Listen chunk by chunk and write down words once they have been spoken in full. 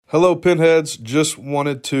Hello, Pinheads. Just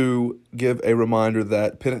wanted to give a reminder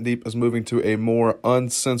that Pin It Deep is moving to a more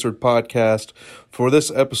uncensored podcast for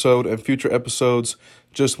this episode and future episodes.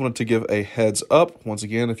 Just wanted to give a heads up. Once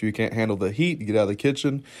again, if you can't handle the heat, get out of the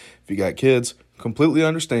kitchen. If you got kids, completely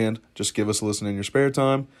understand. Just give us a listen in your spare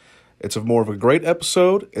time. It's more of a great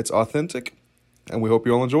episode. It's authentic, and we hope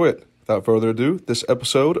you all enjoy it. Without further ado, this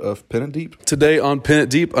episode of Pin It Deep. Today on Pin It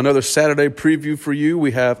Deep, another Saturday preview for you.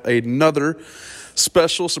 We have another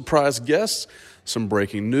special surprise guest, some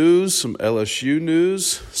breaking news, some LSU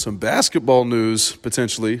news, some basketball news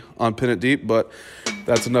potentially on Pin It Deep, but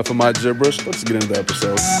that's enough of my gibberish. Let's get into the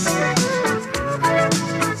episode.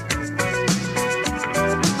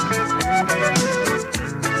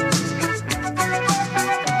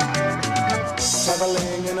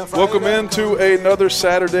 Welcome into another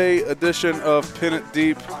Saturday edition of Pin It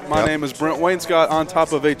Deep. My name is Brent Wainscott on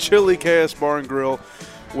top of a chilly KS Bar and Grill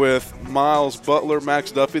with Miles Butler, Max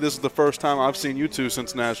Duffy. This is the first time I've seen you two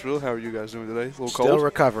since Nashville. How are you guys doing today? A little cold? Still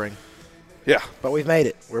recovering. Yeah. But we've made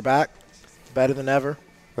it. We're back. Better than ever.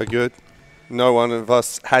 We're good. No one of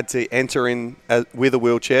us had to enter in with a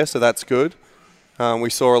wheelchair, so that's good. We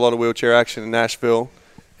saw a lot of wheelchair action in Nashville,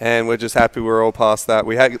 and we're just happy we're all past that.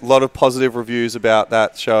 We had a lot of positive reviews about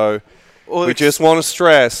that show. Well, we just want to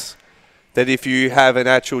stress that if you have an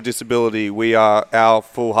actual disability, our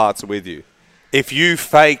full hearts are with you. If you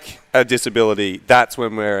fake a disability, that's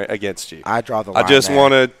when we're against you. I draw the line. I just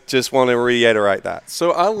want to reiterate that.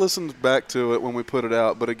 So I listened back to it when we put it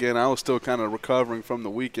out, but again, I was still kind of recovering from the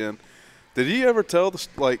weekend. Did he ever tell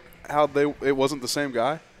how it wasn't the same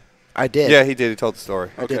guy? I did. Yeah, he did. He told the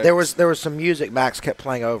story. Okay. There was some music Max kept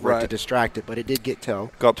playing over it to distract it, but it did get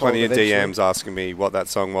told. Got plenty of DMs asking me what that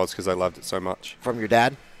song was because I loved it so much. From your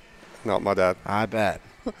dad? Not my dad. I bet.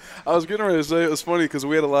 I was getting ready to say it was funny because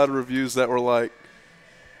we had a lot of reviews that were like,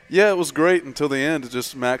 yeah, it was great until the end. It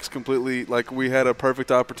just Max completely, we had a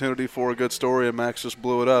perfect opportunity for a good story and Max just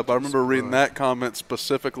blew it up. I remember reading that comment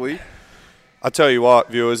specifically. I'll tell you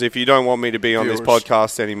what, viewers, if you don't want me to be on this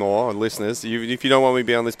podcast anymore, or listeners, if you don't want me to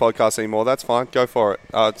be on this podcast anymore, that's fine. Go for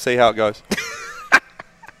it. See how it goes.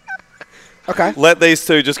 Okay. Let these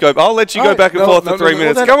two just go. I'll let you go back and forth for 3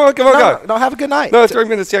 minutes. Come on, go. No, have a good night. No, 3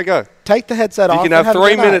 minutes. Yeah, go. Take the headset off. You can have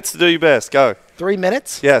 3 minutes to do your best. Go. 3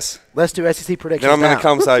 minutes? Yes. Let's do SEC predictions. Then I'm going to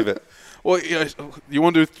come save it. Well, yeah, you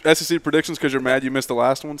want to do SEC predictions because you're mad you missed the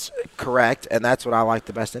last ones? Correct, and that's what I like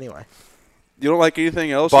the best anyway. You don't like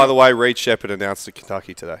anything else? By the way, Reed Shepherd announced to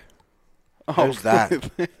Kentucky today. Oh, who's that?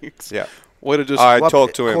 Thanks. Yeah. Way to just I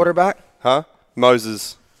talked to him. Quarterback? Huh?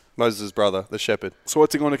 Moses' brother, the Shepherd. So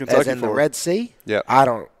what's he going to Kentucky As in for? the Red Sea? Yeah.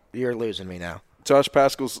 You're losing me now. Josh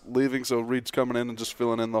Paschal's leaving, so Reed's coming in and just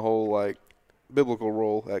filling in the whole, biblical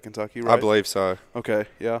role at Kentucky, right? I believe so. Okay,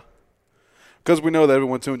 yeah. Because we know that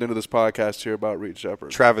everyone tuned into this podcast here about Reed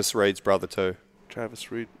Shepherd. Travis Reed's brother, too.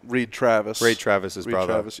 Reed Travis. Reed Travis's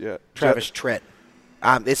brother. Travis, yeah. Travis Tritt.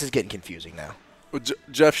 This is getting confusing now.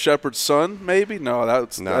 Jeff Shepard's son, maybe? No,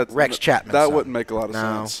 that's Rex Chapman's That son. wouldn't make a lot of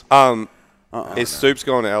sense. Is Stoops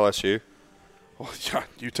going to LSU? Well, yeah,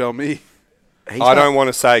 you tell me. I don't want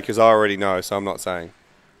to say because I already know, so I'm not saying.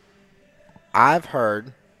 I've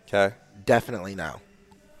heard. Okay. Definitely no.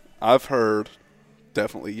 I've heard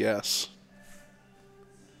definitely yes.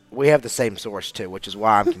 We have the same source, too, which is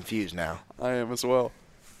why I'm confused now. I am as well.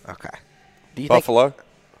 Okay. Do you Buffalo?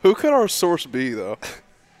 Who could our source be, though?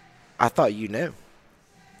 I thought you knew.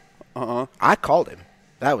 Uh-huh. I called him.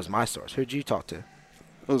 That was my source. Who'd you talk to? It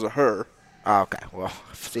was a her. Oh, okay. Well,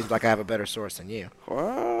 seems like I have a better source than you.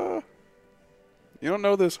 You don't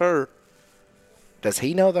know this her. Does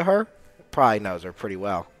he know the her? Probably knows her pretty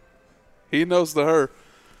well. He knows the her.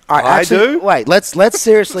 All right, I do? Wait, let's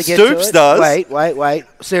seriously get to it. Stoops does. Wait.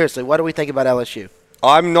 Seriously, what do we think about LSU?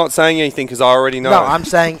 I'm not saying anything because I already know. No, I'm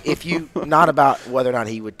saying if you – not about whether or not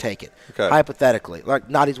he would take it. Okay. Hypothetically.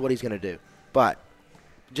 Not what he's going to do. But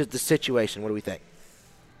just the situation, what do we think?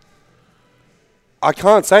 I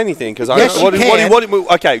can't say anything because yes, I know.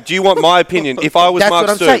 Okay, do you want my opinion? If I was Mark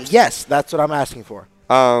Stoops. That's what I'm saying. Yes, that's what I'm asking for.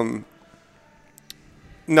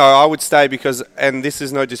 No, I would stay because, and this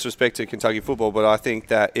is no disrespect to Kentucky football, but I think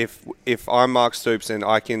that if I'm Mark Stoops and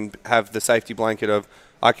I can have the safety blanket of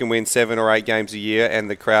I can win 7 or 8 games a year and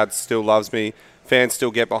the crowd still loves me, fans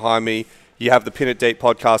still get behind me, you have the Pin It Deep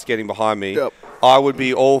podcast getting behind me, yep. I would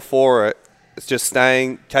be all for it. It's just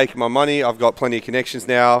staying, taking my money. I've got plenty of connections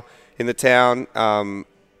now in the town. I'm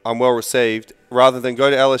well received. Rather than go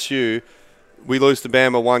to LSU, we lose to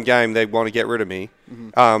Bama one game, they want to get rid of me.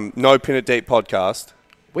 Mm-hmm. No Pin It Deep podcast.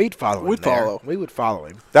 We'd follow him. We would follow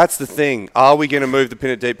him. That's the thing. Are we going to move the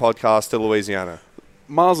Pin It Deep podcast to Louisiana?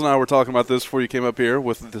 Miles and I were talking about this before you came up here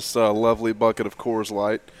with this lovely bucket of Coors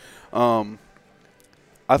Light.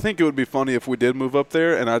 I think it would be funny if we did move up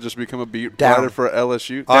there and I just become a beat writer for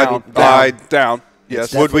LSU. Down.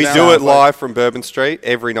 Yes. Would we do it live from Bourbon Street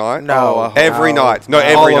every night? No. Every night. No,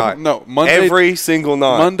 every night. No, Monday. Every single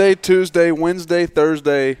night. Monday, Tuesday, Wednesday,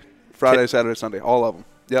 Thursday, Friday, Saturday, Sunday. All of them.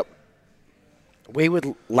 Yep. We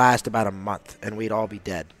would last about a month, and we'd all be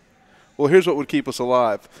dead. Well, here's what would keep us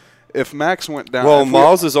alive. If Max went down. Well,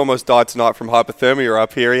 Miles has almost died tonight from hypothermia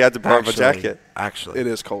up here. He had to borrow a jacket. Actually. It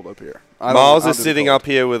is cold up here. Miles is sitting up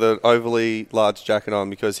here with an overly large jacket on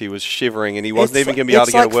because he was shivering and he wasn't even going to be able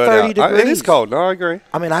to get a word out. It is cold. No, I agree.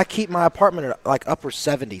 I mean, I keep my apartment at like upper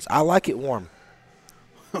 70s. I like it warm.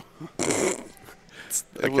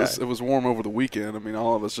 It was warm over the weekend. I mean,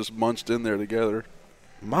 all of us just munched in there together.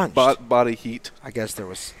 Munched? Body heat. I guess there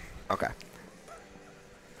was. Okay.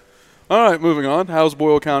 All right, moving on. How's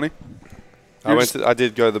Boyle County? I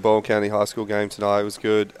did go to the Boyle County High School game tonight. It was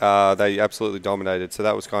good. They absolutely dominated, so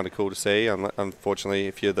that was kind of cool to see. Unfortunately,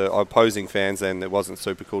 if you're the opposing fans, then it wasn't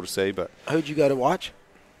super cool to see. But who'd you go to watch?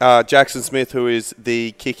 Jackson Smith, who is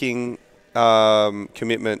the kicking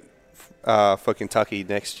commitment for Kentucky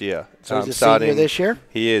next year. So he's a senior this year?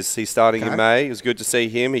 He is. He's starting in May. It was good to see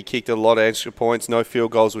him. He kicked a lot of extra points. No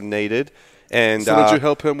field goals were needed. And so did you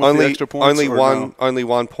help him with the extra points? Only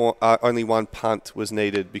one punt was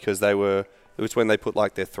needed because it was when they put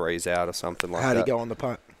like their threes out or something like that. How'd he go on the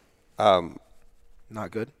punt?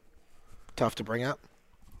 Not good. Tough to bring up.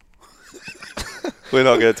 We're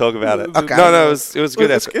not going to talk about it. Okay. No, it was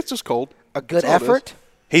good effort. It's just cold. A good effort?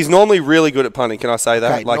 He's normally really good at punting. Can I say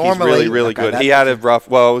that? Okay, like normally, he's really good. He had a rough.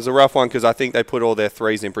 Well, it was a rough one because I think they put all their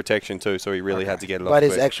threes in protection too, so he really had to get it off. But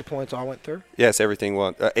his extra points all went through. Yes, everything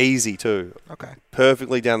went easy too. Okay.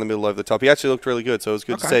 Perfectly down the middle over the top. He actually looked really good, so it was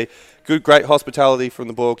good to see. Great hospitality from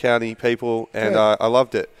the Boyle County people, and I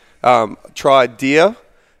loved it. Tried deer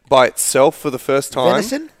by itself for the first time.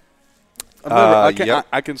 Venison?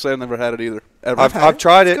 I can say I've never had it either. I've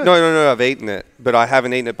tried it. No, I've eaten it, but I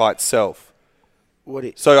haven't eaten it by itself.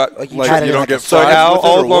 So our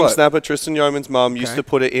old long snapper Tristan Yeoman's mum used to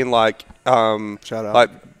put it in like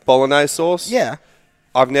bolognese sauce. Yeah.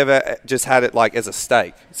 I've never just had it like as a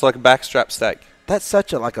steak. It's like a backstrap steak. That's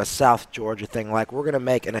such a South Georgia thing. Like, we're going to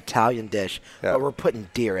make an Italian dish, but we're putting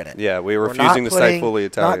deer in it. Yeah, we're refusing to stay fully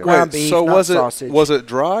Italian. Not ground beef, so not sausage. Was it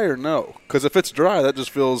dry or no? Because if it's dry, that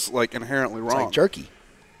just feels like inherently wrong. It's like jerky.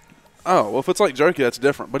 Oh, well, if it's like jerky, that's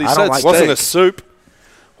different. But he said steak. It wasn't a soup.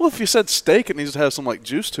 Well, if you said steak, it needs to have some like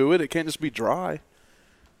juice to it. It can't just be dry.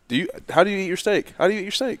 How do you eat your steak? How do you eat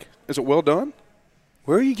your steak? Is it well done?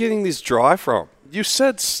 Where are you getting this dry from? You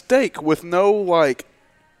said steak with no like.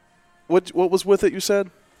 What was with it? You said.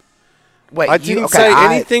 Wait, I didn't say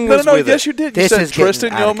anything was with it. Yes, you did. You said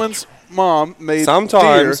Tristan Yeoman's mom made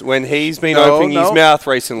Sometimes deer. when he's been opening his mouth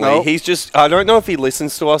recently, he's just. I don't know if he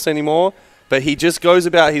listens to us anymore, but he just goes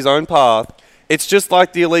about his own path. It's just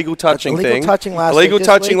like the illegal touching thing. Illegal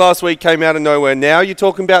touching last week came out of nowhere. Now you're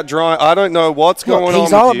talking about dry. I don't know what's going on.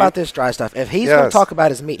 He's all about this dry stuff. If he's going to talk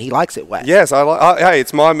about his meat, he likes it wet. Yes, hey,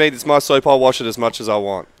 it's my meat. It's my soap. I'll wash it as much as I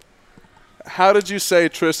want. How did you say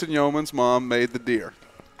Tristan Yeoman's mom made the deer?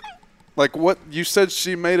 Like what? You said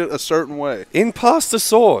she made it a certain way. In pasta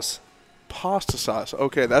sauce. Pasta sauce.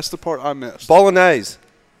 Okay, that's the part I missed. Bolognese.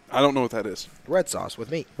 I don't know what that is. Red sauce with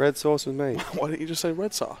meat. Red sauce with meat. Why didn't you just say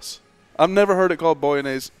red sauce? I've never heard it called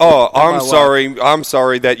bolognese. Oh, I'm sorry. I'm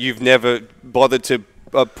sorry that you've never bothered to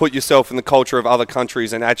put yourself in the culture of other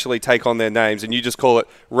countries and actually take on their names, and you just call it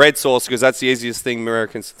red sauce because that's the easiest thing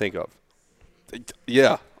Americans to think of.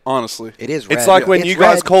 Yeah, honestly. It is red. It's like when you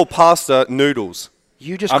guys call pasta noodles.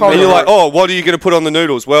 You just call it. And you're like, oh, what are you going to put on the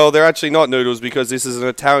noodles? Well, they're actually not noodles because this is an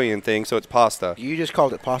Italian thing, so it's pasta. You just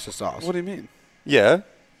called it pasta sauce. What do you mean? Yeah.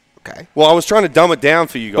 Okay. Well, I was trying to dumb it down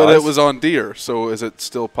for you guys. But it was on deer, so is it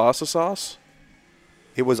still pasta sauce?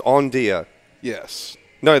 It was on deer. Yes.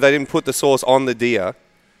 No, they didn't put the sauce on the deer.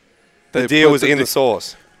 The deer was in the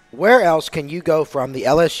sauce. Where else can you go from the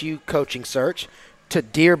LSU coaching search to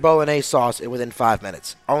deer bolognese sauce within 5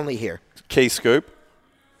 minutes? Only here. Key scoop.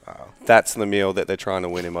 Oh. That's the meal that they're trying to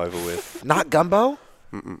win him over with. Not gumbo?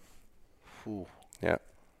 Mm-mm. Ooh. Yeah.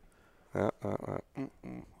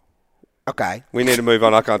 Okay. We need to move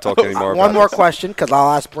on. I can't talk anymore about One more question, because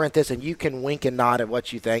I'll ask Brent this, and you can wink and nod at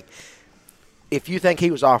what you think. If you think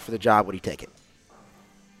he was off for the job, would he take it?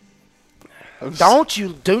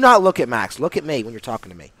 Do not look at Max. Look at me when you're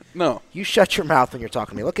talking to me. No. You shut your mouth when you're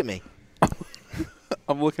talking to me. Look at me.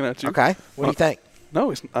 I'm looking at you. Okay. What do you think?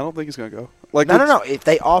 No, I don't think he's going to go. No. If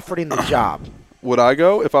they offered him the job. Would I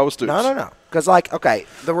go if I was Stoops? No. Because, okay.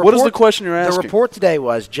 What is the question you're asking? The report today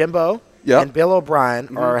was Jimbo Yeah. and Bill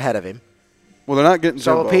O'Brien are ahead of him. Well, they're not getting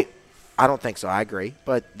So Jimbo. I don't think so. I agree.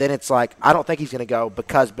 But then it's like, I don't think he's going to go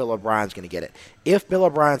because Bill O'Brien's going to get it. If Bill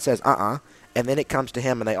O'Brien says, and then it comes to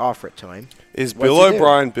him and they offer it to him. Is what's Bill he do?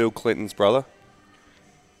 O'Brien Bill Clinton's brother?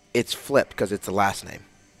 It's flipped because it's the last name.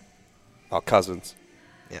 Oh, cousins.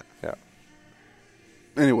 Yeah. Yeah.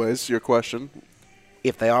 Anyways, your question.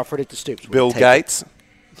 If they offered it to Stoops, would Bill he take Gates.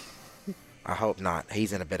 it? I hope not.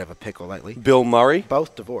 He's in a bit of a pickle lately. Bill Murray.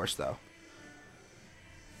 Both divorced, though.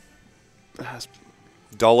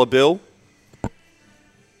 Dollar Bill.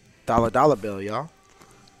 Dollar bill, y'all.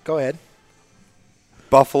 Go ahead.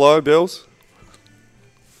 Buffalo Bills.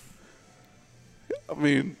 I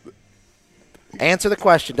mean, Answer the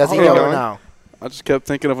question. Does he Hold know or on. no? I just kept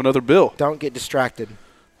thinking of another bill. Don't get distracted.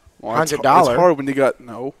 Well, it's $100. It's hard when you got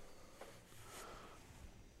no.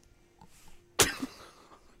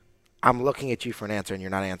 I'm looking at you for an answer, and you're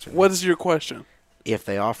not answering. What is your question? If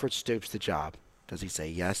they offered Stoops the job, does he say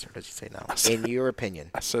yes or does he say no? In your opinion,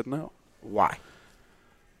 I said no. why?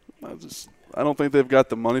 I don't think they've got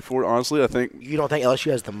the money for it. Honestly, I think You don't think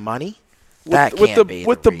LSU has the money? with, That with can't the be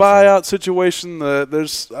with the the reason. buyout situation,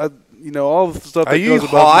 there's all the stuff that Are you goes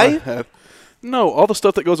above high? my head. No, all the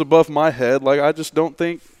stuff that goes above my head. Like I just don't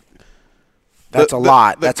think That's a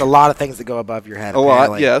lot. That's a lot of things that go above your head. A lot,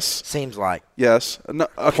 apparently. yes. Seems like. yes. No,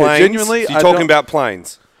 okay, Planes. genuinely, You're talking about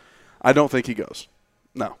planes. I don't think he goes.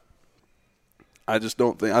 No. I just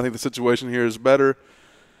don't think. I think the situation here is better.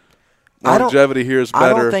 Longevity here is better.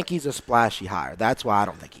 I don't think he's a splashy hire. That's why I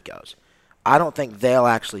don't think he goes. I don't think they'll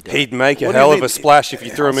actually do it. He'd make a What do you hell of mean? a splash if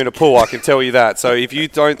you threw him in a pool. I can tell you that. So if you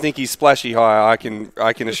don't think he's splashy high, I can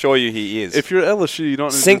assure you he is. If you're LSU, you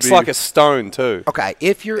don't need Sinks to be, like a stone too. Okay,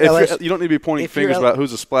 if you're If LSU, you don't need to be pointing if you're fingers L- about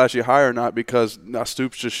who's a splashy hire or not because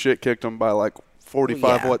Stoops just shit kicked him by like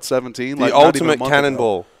 45, Yeah. 17. The like not even a ultimate month ago.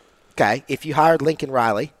 cannonball. okay, if you hired Lincoln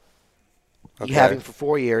Riley, Okay. you have him for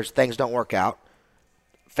 4 years, things don't work out.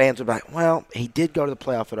 Fans would be like, well, he did go to the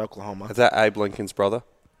playoff at Oklahoma. Is that Abe Lincoln's brother?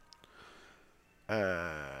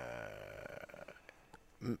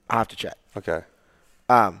 I'll have to check. Okay.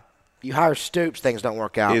 You hire Stoops, things don't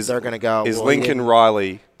work out. They're going to go. Is well, he Lincoln didn't-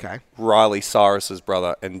 Riley Okay. Riley Cyrus's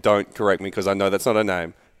brother? And don't correct me because I know that's not a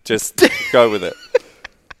name. Just go with it.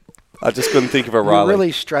 I just couldn't think of a You're Riley.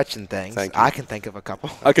 really stretching things. Thank you. I can think of a couple.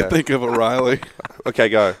 I can think of a Riley. Okay,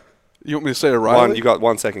 go. You want me to say a Riley? You got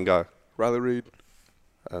 1 second. Go. Riley Reed.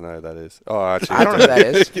 I know who that is. Oh, actually, I don't know who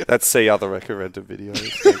that is. That's see other recommended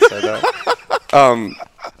videos. Don't say that.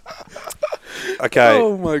 Okay,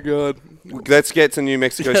 Oh my God. let's get to New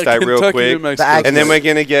Mexico Yeah, State real Kentucky, quick, New Mexico. The and then Aggies. we're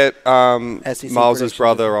going to get SEC Miles's predictions.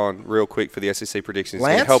 brother on real quick for the SEC predictions. He's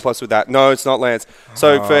gonna Lance? help us with that. No, it's not Lance.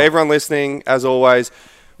 So for everyone listening, as always,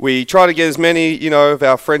 we try to get as many, of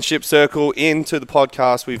our friendship circle into the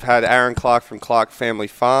podcast. We've had Aaron Clark from Clark Family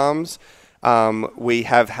Farms. We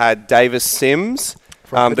have had Davis Sims,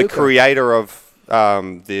 From the Paducah. creator of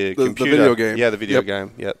the computer. video game. Yeah, the video Yep.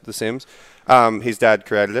 game. Yeah, The Sims. His dad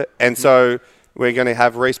created it. And so we're going to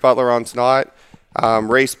have Reese Butler on tonight.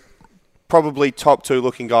 Reese, probably top 2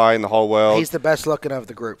 looking guy in the whole world. He's the best looking of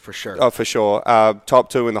the group for sure. Oh, for sure. Top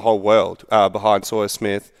 2 in the whole world behind Sawyer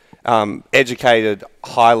Smith. Educated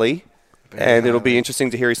highly, and it'll be interesting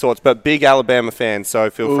to hear his thoughts. But big Alabama fan, so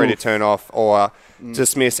feel free to turn off or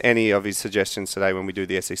dismiss any of his suggestions today when we do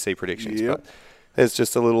the SEC predictions. Yep. But there's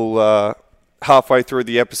just a little halfway through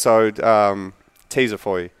the episode teaser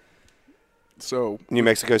for you. So, New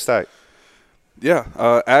Mexico State. yeah,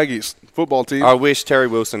 Aggies football team. I wish Terry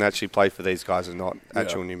Wilson actually played for these guys and not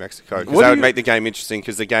actual New Mexico, because What that do would you- make the game interesting,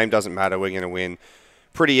 because the game doesn't matter. We're going to win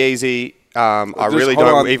pretty easy. I Just really hold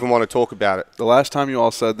don't on. even want to talk about it. The last time you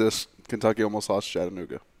all said this, Kentucky almost lost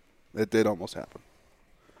Chattanooga. It did almost happen.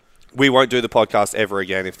 We won't do the podcast ever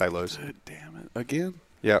again if they lose. Damn it. Again?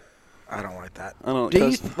 Yep. I don't like that. I don't- Do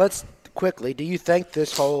you? 'cause- Let's quickly. Do you think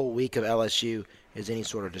this whole week of LSU is any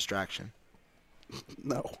sort of distraction?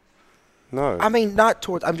 No. No. I mean, not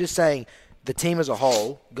towards. I'm just saying the team as a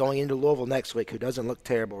whole going into Louisville next week, who doesn't look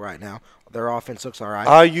terrible right now. Their offense looks all right.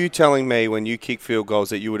 Are you telling me when you kick field goals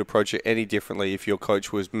that you would approach it any differently if your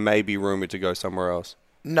coach was maybe rumored to go somewhere else?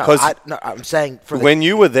 no, 'cause I'm saying for the, When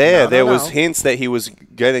you were there, No, there no, was no. hints that he was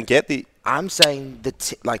going to get the. I'm saying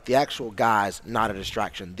like the actual guys, not a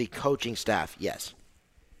distraction. The coaching staff, yes.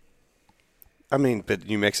 I mean, but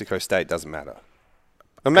New Mexico State doesn't matter.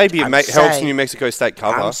 Or maybe I'm helps saying- New Mexico State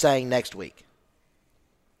cover. I'm saying next week.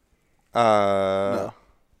 No.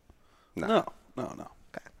 No.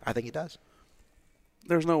 Okay. I think it does.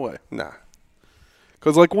 There's no way. Nah.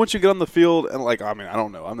 Because, like, once you get on the field, and, like, I mean, I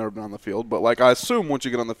don't know. I've never been on the field. But, like, I assume once you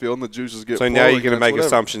get on the field and the juices get So now you're going to make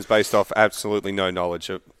assumptions based off absolutely no knowledge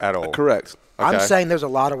at all. Correct. I'm Okay. saying there's a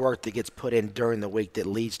lot of work that gets put in during the week that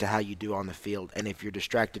leads to how you do on the field. And if you're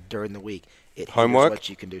distracted during the week, it hinders Homework? what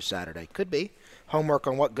you can do Saturday. Could be. Homework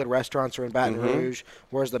on what good restaurants are in Baton Rouge,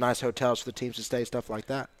 where's the nice hotels for the teams to stay, stuff like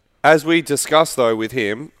that. As we discussed, though, with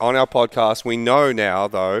him on our podcast, we know now,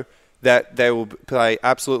 though, that they will play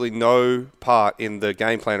absolutely no part in the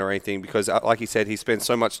game plan or anything because, like he said, he spends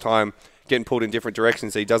so much time getting pulled in different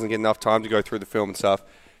directions that he doesn't get enough time to go through the film and stuff.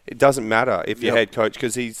 It doesn't matter if you're head coach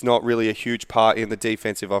because he's not really a huge part in the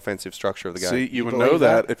defensive, offensive structure of the game. See, you would know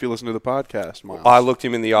that if you listen to the podcast, Miles. I looked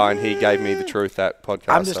him in the eye and he gave me the truth, that podcast.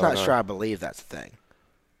 I'm just so not sure I believe that's the thing.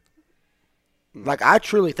 Like, I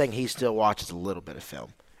truly think he still watches a little bit of film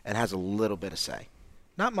and has a little bit of say.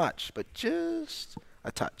 Not much, but just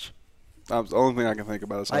a touch. The only thing I can think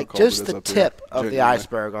about is how Like, cold just it is the up here. tip of the Genuinely.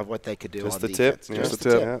 iceberg of what they could do Just on the defense. tip. Just the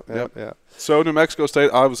tip. Yep. Yep. So New Mexico State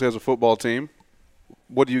obviously has a football team.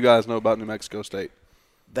 What do you guys know about New Mexico State?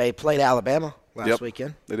 They played Alabama last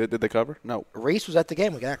weekend. They did. Did they cover? No. Reese was at the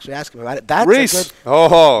game. We can actually ask him about it. That's Reese! a good.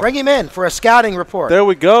 Oh, Bring him in for a scouting report. There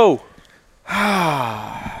we go.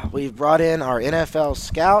 We've brought in our NFL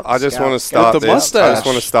scout. I just want to With start the this. I mustache. just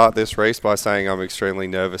want to start this race by saying I'm extremely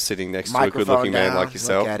nervous sitting next to a good-looking man like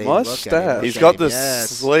yourself. Mustache. He's got the Yes.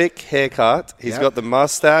 slick haircut. He's Yep. got the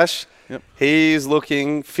mustache. Yep. He's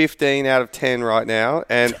looking 15 out of 10 right now.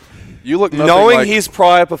 And You look nothing knowing like his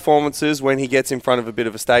prior performances when he gets in front of a bit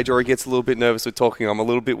of a stage or he gets a little bit nervous with talking, I'm a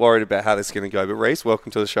little bit worried about how this is going to go. But Reese,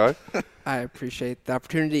 welcome to the show. I appreciate the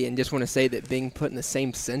opportunity and just want to say that being put in the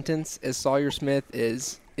same sentence as Sawyer Smith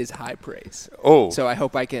is high praise. Oh, So I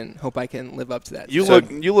hope I can live up to that. You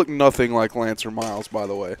look nothing like Lance or Miles, by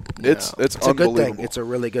the way. No. It's It's a good unbelievable. thing. It's a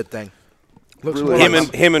really good thing. Looks Really more him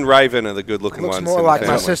like, and Raven are the good-looking looks ones. more in the like my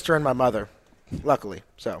family. sister and my mother, luckily.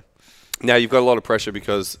 So Now, you've got a lot of pressure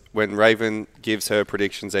because when Raven gives her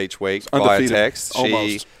predictions each week via Undefeated. text, she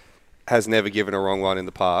Almost. has never given a wrong one in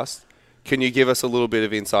the past. Can you give us a little bit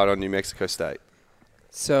of insight on New Mexico State?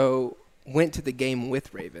 So went to the game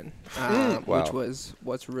with Raven, Wow. which was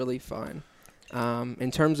what's really fun.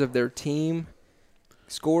 In terms of their team,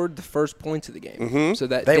 scored the first points of the game. Mhm. So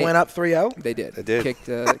that they went up 3-0. They did. They did. Kicked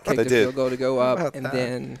They a did. field goal to go How up, about and that?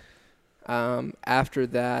 then after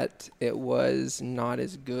that, it was not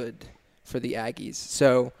as good for the Aggies.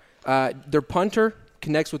 So their punter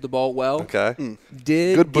connects with the ball well. Okay.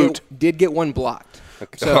 Good boot. Did get one blocked.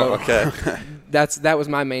 Oh, okay. That was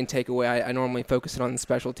my main takeaway. I normally focus it on the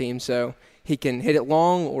special team, so he can hit it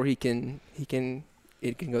long or it can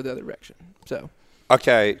go the other direction. So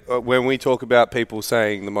Okay, when we talk about people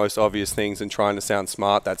saying the most obvious things and trying to sound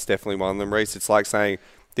smart, that's definitely one of them, Reese. It's like saying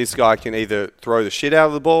this guy can either throw the shit out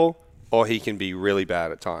of the ball or he can be really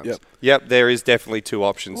bad at times. Yep, there is definitely two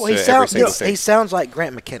options Well, to he every sounds single thing. he sounds like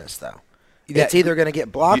Grant McKinnis though. That- It's either going to get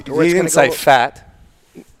blocked or You it's going didn't to say go. fat.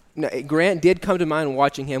 no, Grant did come to mind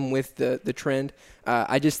watching him with the trend.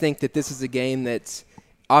 I just think that this is a game that's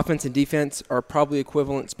offense and defense are probably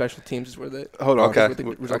equivalent. Special teams is where the Hold on. is where the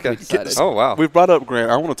result Okay. will be decided. Oh, wow. We've brought up Grant.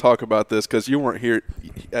 I want to talk about this because you weren't here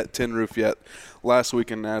at Tin Roof yet last week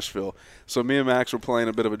in Nashville. So me and Max were playing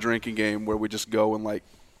a bit of a drinking game where we just go and like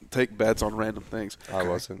take bets on random things. I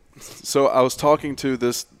wasn't. So I was talking to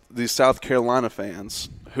these South Carolina fans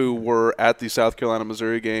who were at the South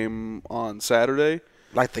Carolina-Missouri game on Saturday.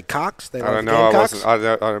 Like the Cox? They I love don't know. I Gamecocks?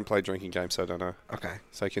 wasn't. I don't play drinking games, so I don't know. Okay.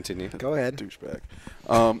 So continue. Go ahead. Douchebag.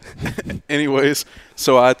 Anyways,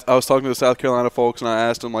 so I was talking to the South Carolina folks, and I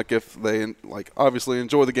asked them like if they like obviously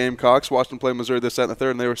enjoy the Gamecocks, watched them play Missouri this, that, and the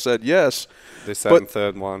third, and they said yes. This, that, But- and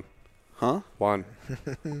third one. Huh? One.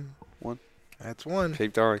 That's one.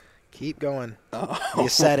 Keep going. Keep going. You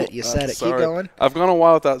said it. You said it. Keep Sorry. going. I've gone a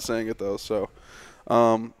while without saying it though. So,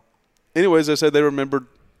 anyways, they said they remembered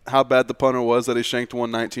how bad the punter was that he shanked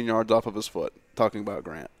one 19 yards off of his foot. Talking about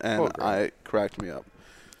Grant, and Poor Grant. I cracked me up.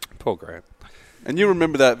 Poor Grant. And you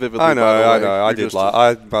remember that vividly. I know. by the I way. know. I You're did just- laugh.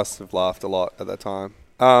 I must have laughed a lot at that time.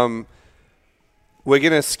 We're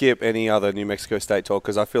going to skip any other New Mexico State talk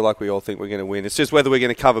because I feel like we all think we're going to win. It's just whether we're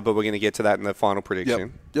going to cover, but we're going to get to that in the final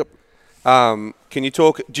prediction. Yep. Can you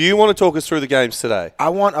talk? Do you want to talk us through the games today? I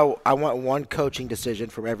want one coaching decision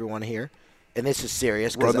from everyone here, and this is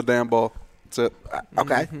serious. 'cause Run the damn ball. That's it.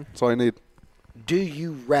 okay. That's all you need. Do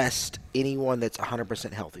you rest anyone that's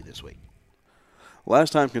 100% healthy this week?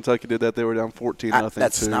 Last time Kentucky did that, they were down 14-0.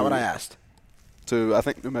 That's not what I asked. To I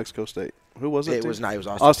think New Mexico State. Who was it? It to? was not. It was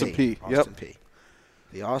Austin P. Austin P.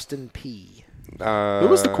 The Austin P. Who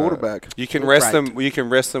was the quarterback? You can Luke rest Wright. them. You can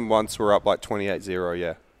rest them once we're up like 28-0.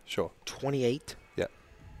 Yeah, sure. 28. Yeah.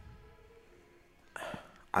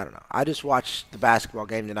 I don't know. I just watched the basketball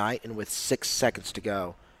game tonight, and with 6 seconds to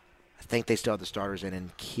go, I think they still had the starters in,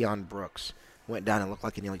 and Keon Brooks went down and looked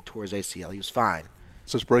like he nearly tore his ACL. He was fine.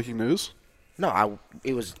 Is this breaking news? No,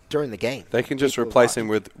 it was during the game. They can just People replace him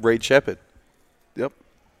with Reed Shepherd. Yep.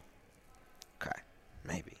 Okay,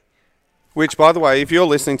 maybe. Which, by the way, if you're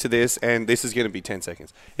listening to this, and this is going to be 10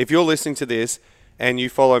 seconds, if you're listening to this and you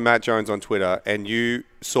follow Matt Jones on Twitter and you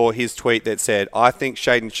saw his tweet that said, I think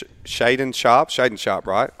Shaden Sharp,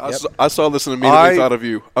 right? I saw this and immediately thought of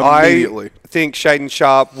you. Immediately. I think Shaden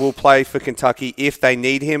Sharp will play for Kentucky if they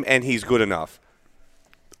need him and he's good enough.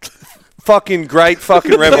 Fucking great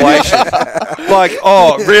fucking revelation. Like,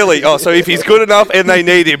 oh, really? Oh, so if he's good enough and they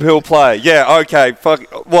need him, he'll play. Yeah, okay. Fuck,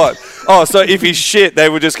 what? Oh, so if he's shit, they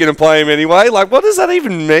were just going to play him anyway? Like, what does that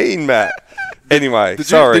even mean, Matt? Anyway,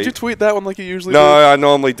 sorry. Did you tweet that one like you usually do? No, I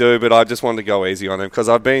normally do, but I just wanted to go easy on him because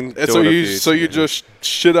I've been doing a few. So you just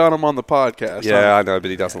shit on him on the podcast. Yeah, huh? I know,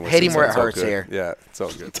 but he doesn't listen. Hit him where so it hurts good. here. Yeah, it's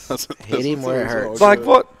all good. Hit him where it hurts. Like,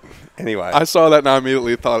 what? Anyway. I saw that and I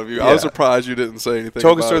immediately thought of you. Yeah. I was surprised you didn't say anything.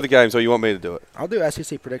 Talk us through the games, or you want me to do it? I'll do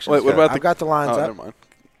SEC predictions. Wait, what about I've got the lines Never up. mind.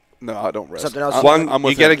 No, I don't rest. Something else? I'm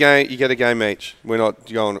with you get him. a game. You get a game each. We're not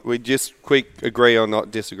going. We just quick agree or not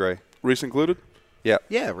disagree. Reese included? Yeah.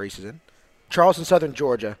 Yeah, Reese is in. Charleston Southern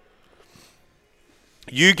Georgia.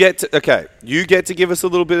 You get to give us a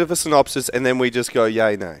little bit of a synopsis, and then we just go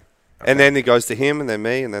yay, nay. Okay. And then it goes to him, and then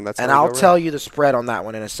me, and then that's And how we I'll go tell around. you the spread on that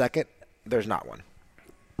one in a second. There's not one.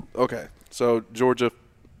 Okay. So Georgia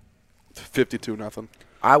 52-0.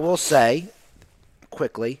 I will say,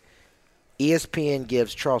 quickly, ESPN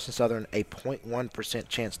gives Charleston Southern a 0.1%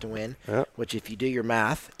 chance to win, Yep. which if you do your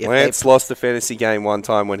math, Lance lost a fantasy game one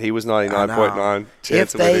time when he was 99.9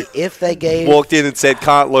 chance of winning. if they gave Walked in and said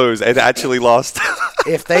can't lose and actually lost.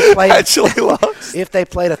 if they played actually lost. if they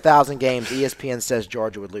played 1,000 games, ESPN says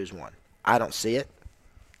Georgia would lose one. I don't see it.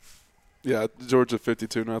 Yeah, Georgia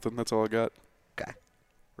 52-0. That's all I got. Okay,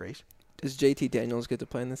 Reese. Does JT Daniels get to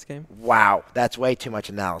play in this game? Wow, that's way too much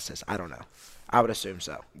analysis. I don't know. I would assume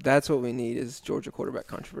so. That's what we need is Georgia quarterback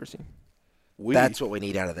controversy. That's what we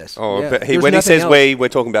need out of this. Oh, Yeah, but there's when he nothing says else. we're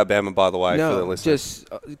talking about Bama, by the way, for the No, listeners.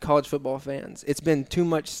 just college football fans. It's been too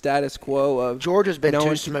much status quo of Georgia's been no too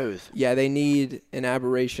one- smooth. Yeah, they need an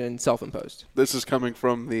aberration self-imposed. This is coming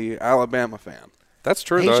from the Alabama fan. That's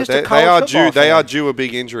true, He's though. just a They college are football due. They fan. are due a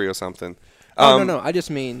big injury or something. No. I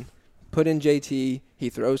just mean put in JT. He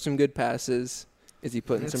throws some good passes. Is he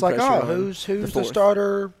putting It's some like, pressure oh, on who's the fourth?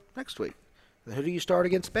 starter next week? Who do you start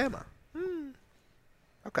against Bama?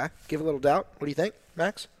 Okay, give a little doubt. What do you think,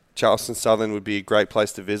 Max? Charleston Southern would be a great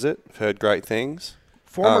place to visit. I've heard great things.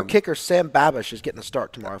 Former kicker Sam Babish is getting the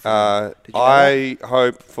start tomorrow. For them. Did you know that? I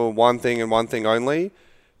hope for one thing and one thing only,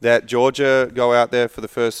 that Georgia go out there for the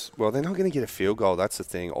first. Well, they're not going to get a field goal. That's the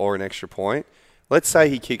thing, or an extra point. Let's say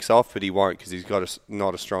he kicks off, but he won't because he's got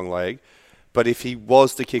not a strong leg. But if he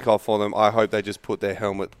was to kick off for them, I hope they just put their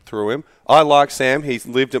helmet through him. I like Sam. He's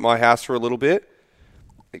lived at my house for a little bit.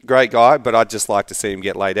 Great guy, but I'd just like to see him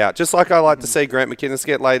get laid out. Just like I like to see Grant McInnes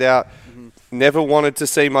get laid out. Never wanted to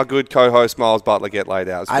see my good co-host Miles Butler get laid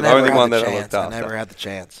out. It's I the never only had one the that I chance. looked I after. never had the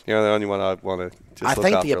chance. You're the only one I want to just I look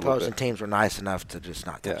think after the a little opposing bit. teams were nice enough to just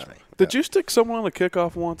not touch me. Did you stick someone on a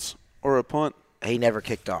kickoff once or a punt? He never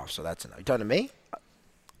kicked off, so that's enough. You talking to me?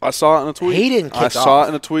 I saw it in a tweet. He didn't kick I saw off. it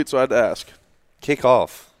in a tweet, so I had to ask. Kick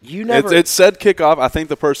off. You never. It said kickoff. I think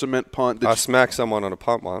the person meant punt. I smacked someone on a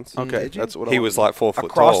punt once. Okay, Did you? that's what I He wanted was to like 4 foot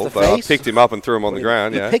Across tall, the but I face? picked him up and threw him on the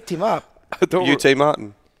ground. you Yeah, picked him up. know. UT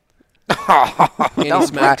Martin. Any Don't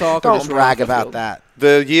smack talk or don't just run brag off the about field? that.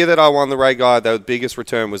 The year that I won the Ray Guy, the biggest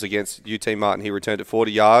return was against UT Martin. He returned it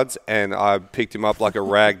 40 yards, and I picked him up like a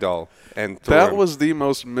rag doll and threw That him. was the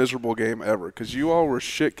most miserable game ever because you all were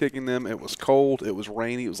shit kicking them. It was cold. It was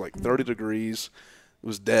rainy. It was like 30 degrees. It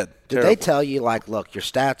was dead. Did they Terrible. tell you, like, look, your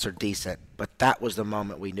stats are decent, but that was the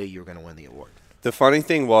moment we knew you were going to win the award? The funny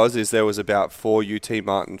thing is there was about 4 UT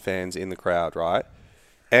Martin fans in the crowd, right?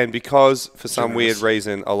 And because, for some weird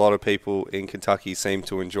reason, a lot of people in Kentucky seem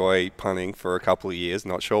to enjoy punting for a couple of years,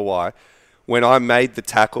 not sure why, when I made the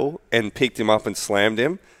tackle and picked him up and slammed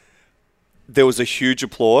him, there was a huge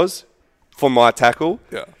applause for my tackle.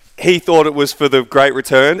 Yeah. He thought it was for the great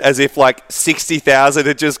return, as if like 60,000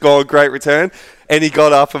 had just gone great return. And he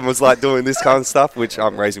got up and was like doing this kind of stuff, which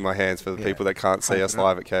I'm raising my hands for the people that can't see us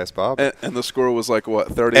live at KS Bar. And the score was like, what,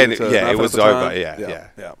 30 And to yeah, nothing it was at the over. time?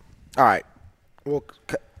 Yeah. All right. Well,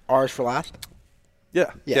 ours for last?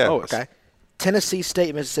 Yeah. Yeah. Always. Okay. Tennessee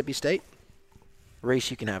State, Mississippi State. Reese,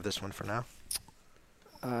 you can have this one for now.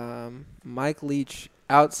 Mike Leach,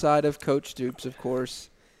 outside of Coach Stoops, of course,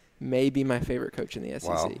 maybe my favorite coach in the SEC.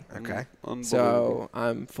 Wow. Okay. So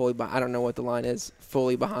I'm fully I don't know what the line is.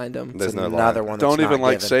 Fully behind them. There's no Another line. one that's Don't even not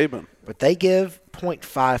like given. Saban. But they give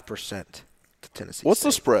 0.5% to Tennessee. What's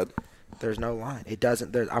the State. spread? There's no line. It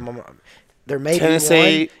doesn't. There may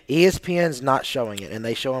Tennessee- be one. ESPN's not showing it, and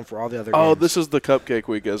they show them for all the other Oh, games. this is the cupcake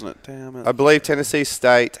week, isn't it? Damn it. I believe Tennessee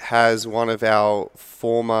State has one of our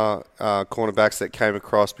former cornerbacks that came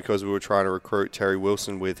across because we were trying to recruit Terry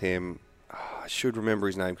Wilson with him. I should remember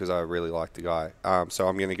his name because I really like the guy. So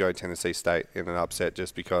I'm going to go Tennessee State in an upset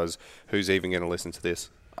just because who's even going to listen to this?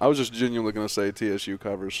 I was just genuinely going to say TSU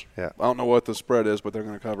covers. Yeah. I don't know what the spread is, but they're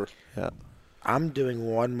going to cover. Yeah. I'm doing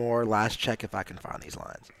one more last check if I can find these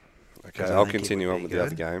lines. Okay, I I'll think it continue would on be with the other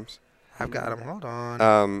good. games. I've got them. Hold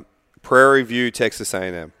on. Prairie View, Texas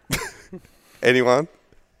A&M. Anyone?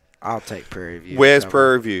 I'll take Prairie View. Where's Cover.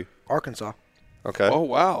 Prairie View? Arkansas. Okay. Oh,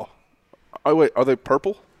 wow. Oh, wait. Are they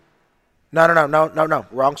purple? No.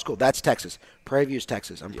 Wrong school. That's Texas. Prairie View's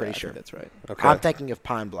Texas. I'm Yeah, pretty I sure. think that's right. Okay. I'm thinking of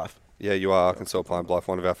Pine Bluff. Yeah, you are Arkansas Pine Bluff,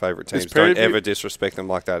 one of our favorite teams. Prairie Don't View- ever disrespect them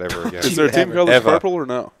like that ever again. Is their team Ever. colors Ever. purple or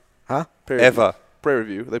no? Huh? Prairie Ever. View. Prairie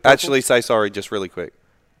View. They purple? Actually, say sorry just really quick.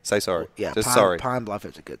 Say sorry. Yeah, Just Pine, sorry. Pine Bluff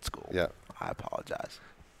is a good school. Yeah. I apologize.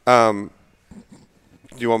 Do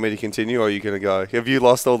you want me to continue or are you going to go? Have you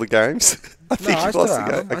lost all the games? I think I you've still lost have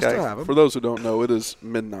the them. game. I still have them. For those who don't know, it is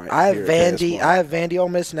midnight. I have here at Vandy. KS1. I have Vandy Ole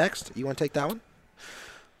Miss next. You want to take that one?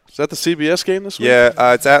 Is that the CBS game this week?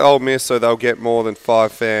 Yeah, it's at Ole Miss, so they'll get more than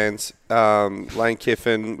 5 fans. Lane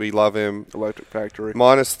Kiffin, we love him. Electric Factory.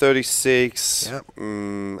 Minus 36. Yep.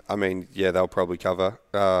 I mean, yeah, they'll probably cover.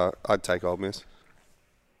 I'd take Ole Miss.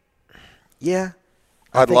 Yeah.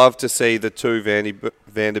 I'd love to see the 2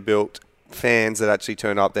 Vanderbilt fans that actually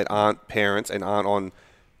turn up that aren't parents and aren't on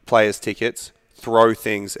players' tickets throw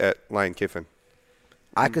things at Lane Kiffin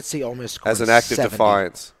I could see Ole Miss scoring as an act of 70.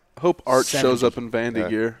 defiance. I hope Art 70. shows up in Vandy Yeah.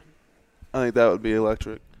 gear. I think that would be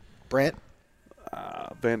electric. Brent,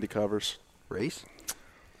 Vandy covers. Reese.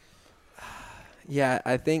 Yeah,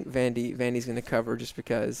 I think Vandy's going to cover just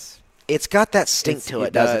because It's got that stink to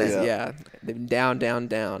it, doesn't it? Yeah. They've been down,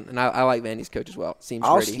 and I like Vandy's coach as well. Seems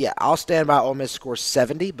I'll, ready. yeah, I'll stand by Ole Miss scores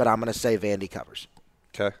 70, but I'm going to say Vandy covers.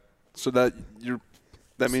 Okay. So that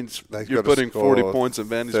means They've you're got to putting 40 score points in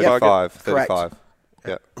Vandy's 35. pocket. Correct. 35.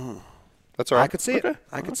 Yeah. That's all right. I could see it. Okay.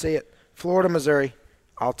 I could see it. Florida, Missouri.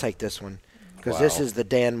 I'll take this one because this Wow. is the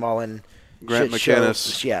Dan Mullen Grant shit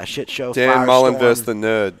McInnes. show. Yeah, shit show. Dan Mullen firestorm. versus the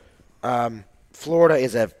nerd. Florida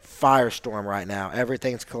is a firestorm right now.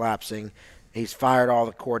 Everything's collapsing. He's fired all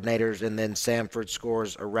the coordinators, and then Samford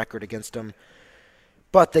scores a record against them.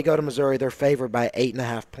 But they go to Missouri. They're favored by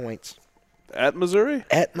 8.5 points At Missouri?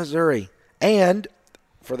 at Missouri. And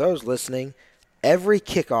for those listening, every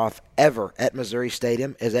kickoff ever at Missouri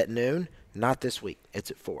Stadium is at noon. Not this week. It's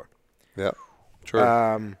at 4. Yeah.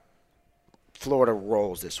 True. Florida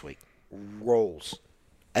rolls this week. Rolls.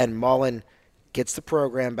 And Mullen gets the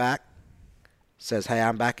program back, says, hey,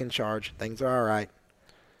 I'm back in charge. Things are all right.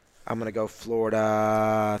 I'm going to go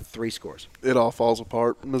Florida 3 scores. It all falls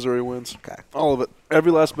apart. Missouri wins. Okay. All of it.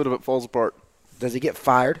 Every last bit of it falls apart. Does he get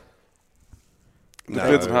fired? No.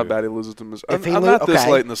 Depends on how bad he loses to Missouri. If he I'm lo- not this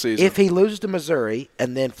okay, late in the season. If he loses to Missouri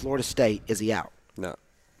and then Florida State, is he out? No.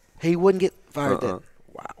 He wouldn't get fired then.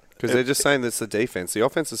 Wow. Because they're just saying that's the defense. The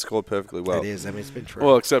offense has scored perfectly well. It is. I mean, it's been true.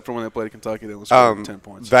 Well, except for when they played Kentucky, they only scored 10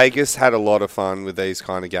 points. Vegas had a lot of fun with these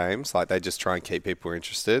kind of games. Like, they just try and keep people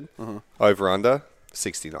interested. Over under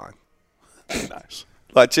 69. Nice.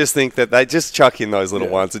 Like, just think that they just chuck in those little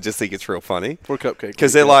ones and just think it's real funny. For cupcake.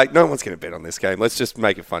 Because they're like, no one's going to bet on this game. Let's just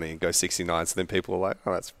make it funny and go 69. So then people are like,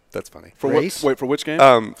 oh, that's funny. For Reese? wait, for which game?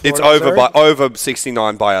 It's Florida, over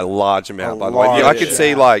 69 by a large amount. By the way, I could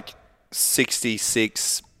see like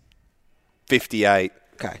 66, 58.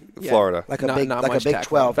 okay. Florida. Like a Not- big, not like a much Big tackling.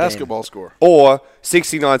 12 game. Basketball score. Or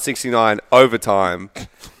 69-69 overtime,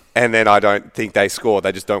 and then I don't think they score.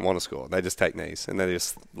 They just don't want to score. They just take knees, and they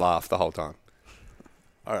just laugh the whole time.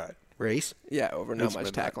 All right. Reese, Yeah, over not It's much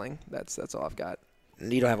midnight. tackling. That's all I've got.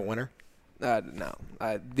 you don't have a winner. No,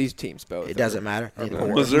 these teams both. It doesn't matter. Neither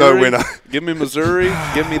one. Missouri, No winner. Give me Missouri.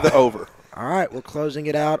 Give me the over. All right, we're closing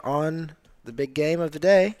it out on the big game of the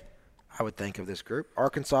day. I would think of this group.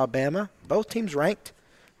 Arkansas, Bama, both teams ranked.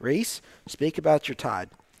 Reese, speak about your Tide.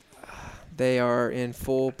 They are in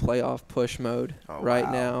full playoff push mode right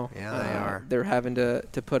wow. now. Yeah, they are. They're having to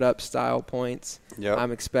put up style points. Yep.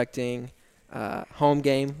 I'm expecting home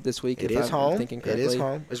game this week. It if is I'm home. thinking It correctly. is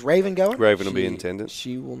home. Is Raven going? Raven will be in attendance.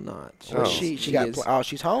 She will not. Oh.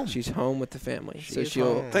 She's home. She's home with the family, She so is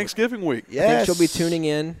she'll. home. Thanksgiving week. Yes. I think she'll be tuning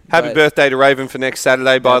in. Happy but birthday to Raven for next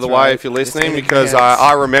Saturday, by That's the way, right. if you're listening, It's in because advance.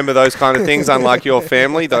 I remember those kind of things, unlike your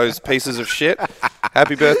family, those pieces of shit.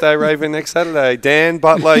 Happy birthday, Raven, next Saturday. Dan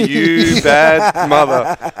Butler, you bad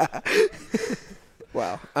mother.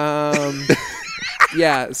 Wow.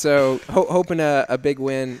 Yeah. So hoping a big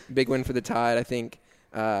win for the Tide. I think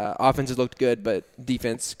offense has looked good, but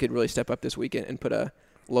defense could really step up this weekend and put a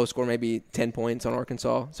low score, maybe 10 points on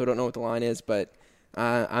Arkansas. So I don't know what the line is, but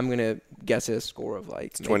I'm gonna guess a score of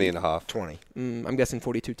like 20 and a half. 20. I'm guessing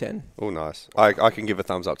 42-10. Oh, nice. I can give a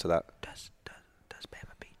thumbs up to that. Does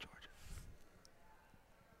Bama beat Georgia?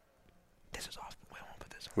 This is off. We won't put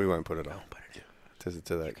this on. We won't put it on. To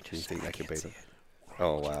that. Do you think they could beat them?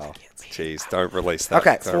 Oh, wow. Jeez, don't release that.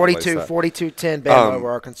 Okay, Don't release 42-10 that. Bama over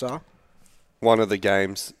Arkansas. One of the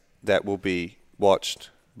games that will be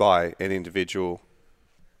watched by an individual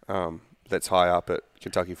that's high up at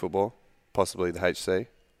Kentucky football, possibly the HC,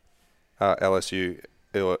 LSU,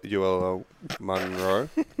 ULL Monroe.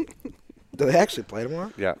 Do they actually play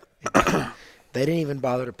tomorrow? Yeah, They didn't even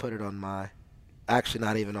bother to put it on my. Actually,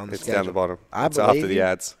 not even on the it's schedule. down the bottom. I It's believe after the you.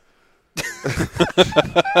 ads.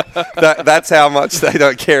 That's how much they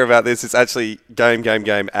don't care about this. It's actually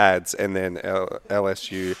game ads, and then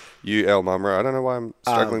LSU, UL Monroe. I don't know why I'm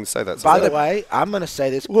struggling to say that. By the way, I'm going to say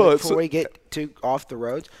this quick Well, before we get too off the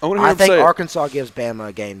roads. I wanna hear him think say it. Arkansas gives Bama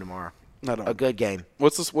a game tomorrow. I don't. A good game.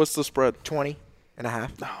 What's the spread? 20 and a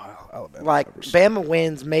half. No, Alabama. Like, covers. Bama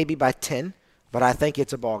wins maybe by 10, but I think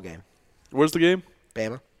it's a ball game. Where's the game?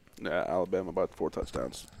 Bama. Yeah, Alabama by 4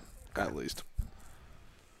 touchdowns, at least.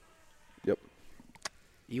 Yep.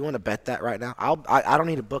 You want to bet that right now? I don't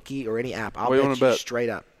need a bookie or any app. I'll What do you bet wanna you bet? straight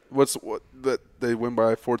up. What that they win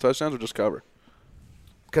by 4 touchdowns or just cover?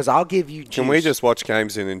 Because I'll give you juice. can we just watch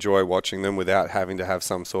games and enjoy watching them without having to have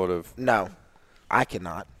some sort of No, I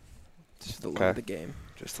cannot. Just the love Okay. of the game.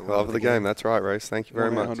 Just the love of the game? That's right, Race. Thank you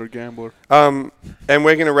very much. 1-800 Gambler. And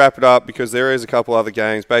we're going to wrap it up because there is a couple other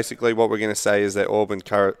games. Basically, what we're going to say is that Auburn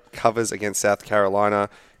covers against South Carolina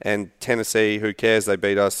and Tennessee. Who cares? They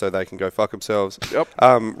beat us, so they can go fuck themselves. Yep.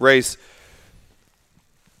 Reese,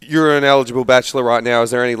 you're an eligible bachelor right now.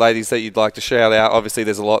 Is there any ladies that you'd like to shout out? Obviously,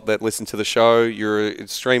 there's a lot that listen to the show. You're an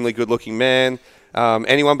extremely good-looking man.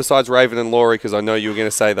 Anyone besides Raven and Laurie, because I know you were going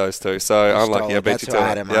to say those two. So unlucky. I bet That's you who I to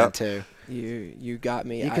had in it. mind Yep. too. You got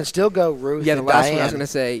me. You can still go Ruth Yeah, the and last Diane. one I was going to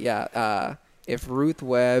say, if Ruth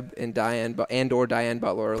Webb and Diane or Diane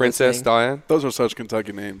Butler are Princess listening, Diane. Those are such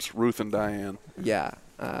Kentucky names, Ruth and Diane. yeah.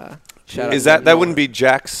 Shout out Is to that y'all. wouldn't be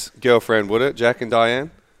Jack's girlfriend, would it? Jack and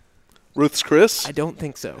Diane? Ruth's Chris? I don't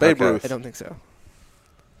think so. Babe Ruth. I don't think so.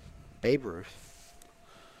 Babe Ruth.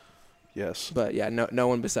 Yes. But yeah, no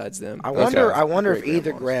one besides them. I wonder. Okay. I wonder if Great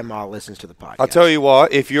either grandmas. grandma listens to the podcast. I'll tell you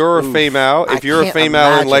what, if you're a female, I if you're a can't female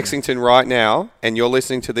in imagine. Lexington right now and you're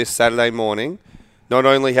listening to this Saturday morning, not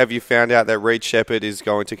only have you found out that Reed Shepherd is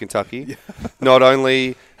going to Kentucky, not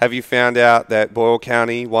only have you found out that Boyle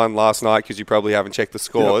County won last night because you probably haven't checked the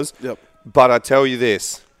scores, Yep. but I tell you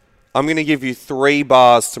this, I'm going to give you 3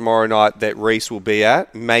 bars tomorrow night that Reese will be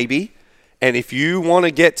at, maybe. And if you want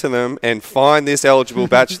to get to them and find this eligible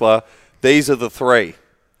bachelor, these are the 3.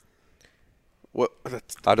 What?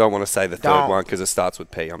 I don't want to say the third Don't. one because it starts with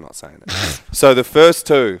P. I'm not saying it. So the first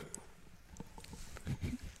 2,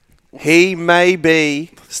 he may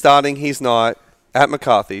be starting his night at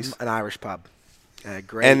McCarthy's, An Irish pub.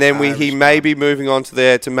 Great. and then Irish he pub. may be moving on to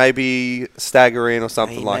there to maybe stagger in or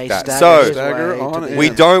something He like may that. stagger his Stagger way on to the in. We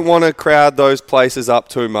end. don't want to crowd those places up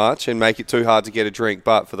too much and make it too hard to get a drink.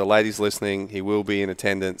 But for the ladies listening, he will be in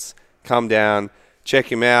attendance. Come down,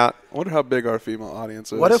 check him out. I wonder how big our female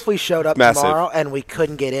audience is. What if we showed up Massive. tomorrow and we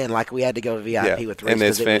couldn't get in? Like we had to go VIP Yeah, with and Reese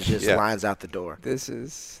there's because it was fan- just yeah. lines out the door. This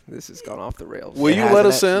has gone off the rails. Will It you hasn't let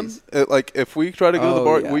us it? in? Like, if we try to go to the Oh,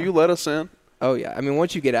 bar, yeah. will you let us in? Oh yeah. I mean,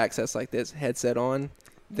 once you get access like this, headset on,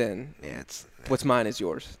 then Yeah, it's what's mine is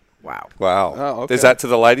yours. wow. Wow. Oh, okay. Is that to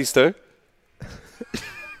the ladies too?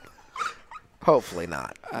 Hopefully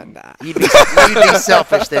not. Nah. You'd be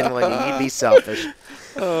selfish then, wouldn't you? You'd be selfish.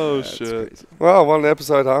 Oh, That's shit. crazy. Well, one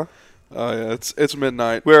episode, huh? Oh, yeah. It's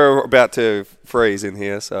midnight. We're about to freeze in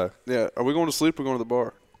here, so Yeah. Are we going to sleep or going to the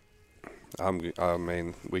bar? I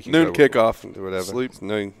mean, we can Noon go kickoff. do whatever. Sleep. It's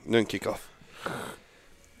noon kickoff.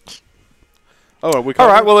 Oh, are we All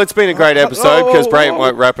right. covering? Well, it's been a great episode because Brant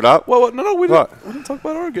won't wrap it up. Well, no, we What? didn't talk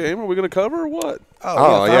about our game. Are we going to cover or what?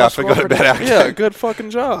 Oh, yeah, I forgot about our Yeah, game. good fucking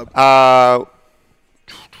job.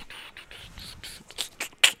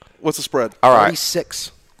 What's the spread? All right.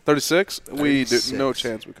 46. 36? We do 36. no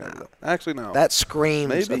chance we cover that. Actually, no. That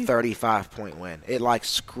screams Maybe. a 35-point win. It, like,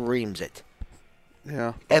 screams it.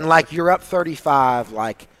 Yeah. And, like, you're up 35,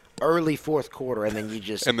 like, early fourth quarter, and then you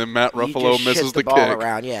just And then Matt you Ruffalo just misses shit the ball kick.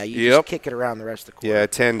 around. Yeah, you Yep. just kick it around the rest of the Yeah, quarter.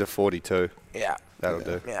 10-42. Yeah. That'll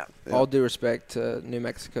do. Yeah. All due respect to New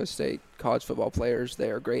Mexico State college football players,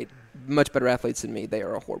 they are great, much better athletes than me. They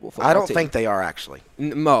are a horrible football I don't team. think they are, actually.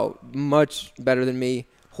 Mo, much better than me.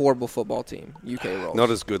 Horrible football team. UK rolls.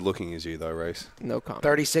 Not as good looking as you, though, Reese. No comment.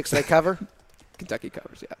 36 they cover? Kentucky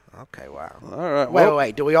covers, yeah. Okay, wow. All right. Wait, Well,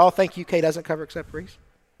 wait. Do we all think UK doesn't cover except Reese?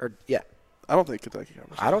 Or yeah, I don't think Kentucky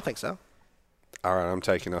covers. I don't think so. All right, I'm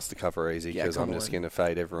taking us to cover easy Yeah, because come I'm just on. going to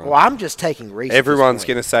fade everyone. Well, I'm just taking Reese. Everyone's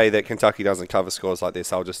going to say that Kentucky doesn't cover scores like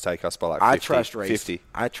this. I'll just take us by like 50. I trust Reese. 50.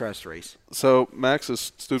 I trust Reese. So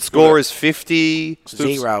Max's Stoops Score is 50.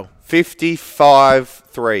 Stoops. 0.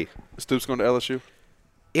 55-3. Stoops going to LSU.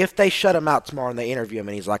 If they shut him out tomorrow and they interview him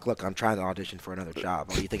and he's like, "Look, I'm trying to audition for another job.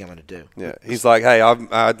 What do you think I'm going to do?" Yeah, he's like, hey,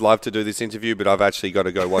 I'd love to do this interview, but I've actually got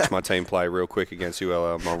to go watch my team play real quick against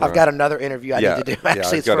ULL. Monroe. I've got another interview I need to do. Actually,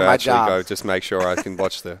 I've it's got for to my actually job. go just make sure I can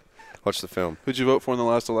watch the film. Who'd you vote for in the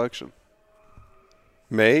last election?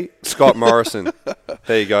 Me, Scott Morrison.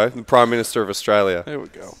 There you go, the Prime Minister of Australia. There we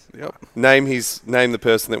go. Yep. Name the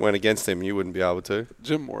person that went against him. You wouldn't be able to.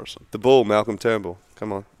 Jim Morrison. The Bull, Malcolm Turnbull.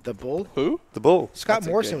 Come on, The Bull. Who? the Bull, Scott That's a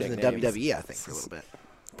Morrison good was in the nickname. WWE, I think, for a little bit.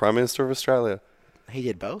 Prime Minister of Australia. He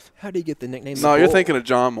did both. How do you get the nickname? No, The you're Bull? thinking of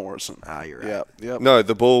John Morrison. Ah, you're right. Yep. Yep. No,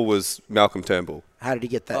 the Bull was Malcolm Turnbull. How did he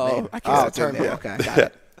get that Oh, name? I guess that's in Turnbull. there. Okay, I got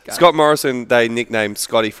it. Got Scott Morrison, they nicknamed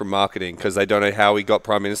Scotty from marketing because they don't know how he got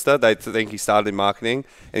Prime Minister. They think he started in marketing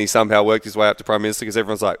and he somehow worked his way up to Prime Minister because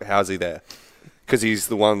everyone's like, how's he there? Because he's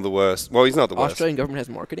the one of the worst. Well, he's not the worst. Australian government has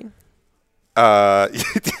marketing. Yeah,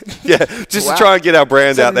 just Wow. to try and get our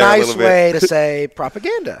brand It's a out there nice a little way to say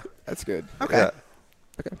propaganda. That's good. Okay. Yeah.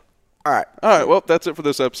 All right. All right. Well, that's it for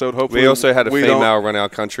this episode. Hopefully, We also had a we female don't- run our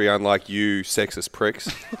country, unlike you sexist pricks.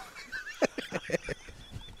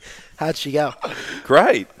 How'd she go?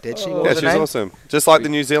 Great. Did she? Yeah, What was she's her name? awesome. Just like the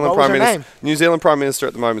New Zealand What was Prime her Minister. name? New Zealand Prime Minister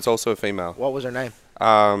at the moment is also a female. What was her name?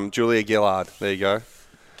 Julia Gillard. There you go.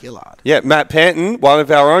 Gillard. Yeah, Matt Panton, one of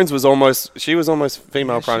our own, was almost female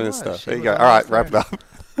Yeah, Prime she Minister. was. She There you was go. All right, almost wrap it there. up.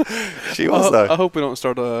 She was I though. hope we don't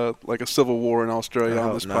start like a civil war in Australia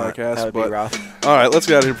on this Not. podcast. That would but be rough. all right, let's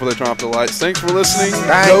get out of here before they turn off the lights. Thanks for listening.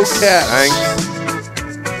 Thanks. Go Cats.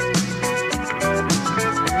 Thanks.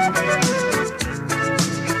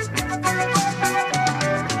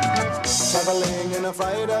 Traveling in a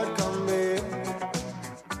freighter combi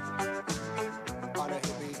on a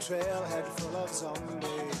hippie trailhead full of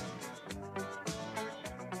zombies.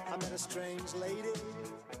 I met a strange lady,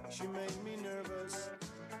 she made me nervous.